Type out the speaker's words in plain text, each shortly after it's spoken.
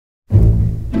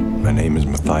My name is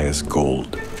Matthias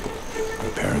Gold. My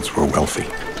parents were wealthy.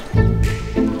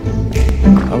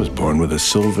 I was born with a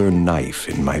silver knife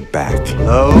in my back.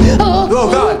 Hello? Oh,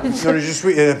 God! No, just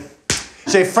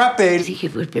say frappe. I think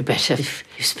it would be better if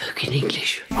you spoke in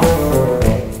English.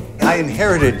 I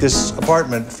inherited this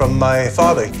apartment from my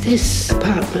father. This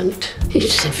apartment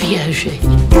is a vierge.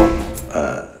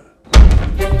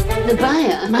 The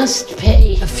buyer must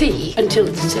pay a fee until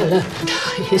the seller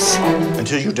dies.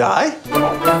 Until you die?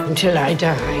 Until I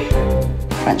die.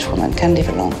 French woman can live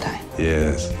a long time.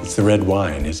 Yes, it's the red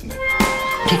wine, isn't it?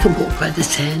 Take a walk by the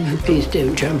Seine and please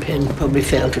don't jump in. Probably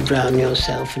fail to drown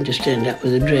yourself and just end up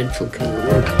with a dreadful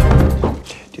cold.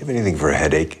 Do you have anything for a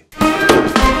headache?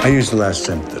 I used the last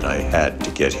cent that I had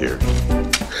to get here.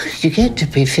 You get to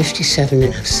be 57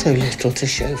 and have so little to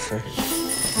show for it.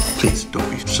 Please, don't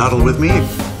be subtle with me.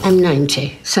 I'm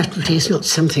 90. Subtlety is not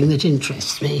something that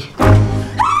interests me.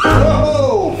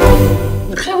 Oh!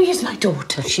 Chloe is my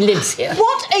daughter. She lives here.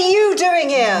 What are you doing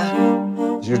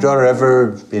here? Has your daughter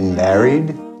ever been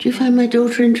married? Do you find my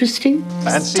daughter interesting?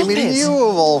 Fancy meeting you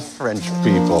of all French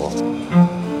people.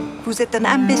 Vous êtes un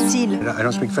imbécile. I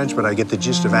don't speak French, but I get the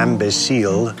gist of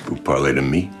imbécile. Vous parlez de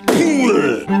me?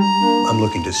 I'm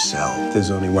looking to sell. There's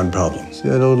only one problem. See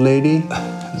that old lady?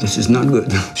 This is not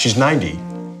good. She's 90.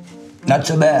 Not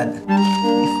so bad.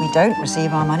 If we don't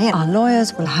receive our money, our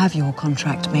lawyers will have your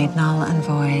contract made null and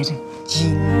void.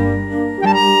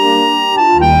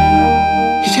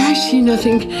 Did I see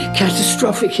nothing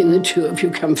catastrophic in the two of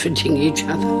you comforting each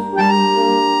other?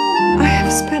 I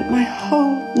have spent my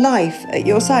whole life at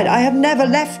your side. I have never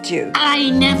left you. I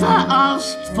never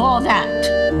asked for that.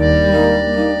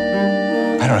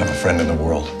 I don't have a friend in the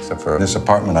world. Except for this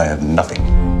apartment, I have nothing.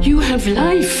 You have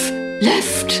life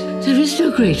left. There is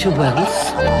no greater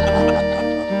wealth.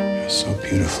 You're so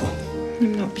beautiful.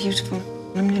 I'm not beautiful.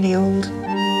 I'm nearly old.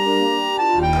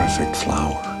 Perfect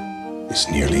flower is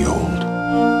nearly old.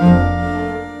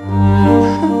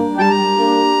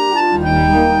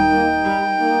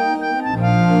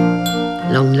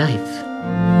 Long life.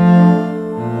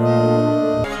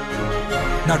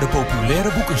 Naar de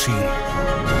populaire boekenserie.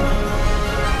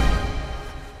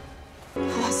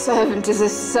 A servant is a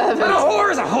servant. And a whore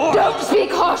is a whore. Don't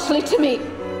speak harshly to me.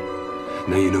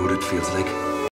 Now you know what it feels like.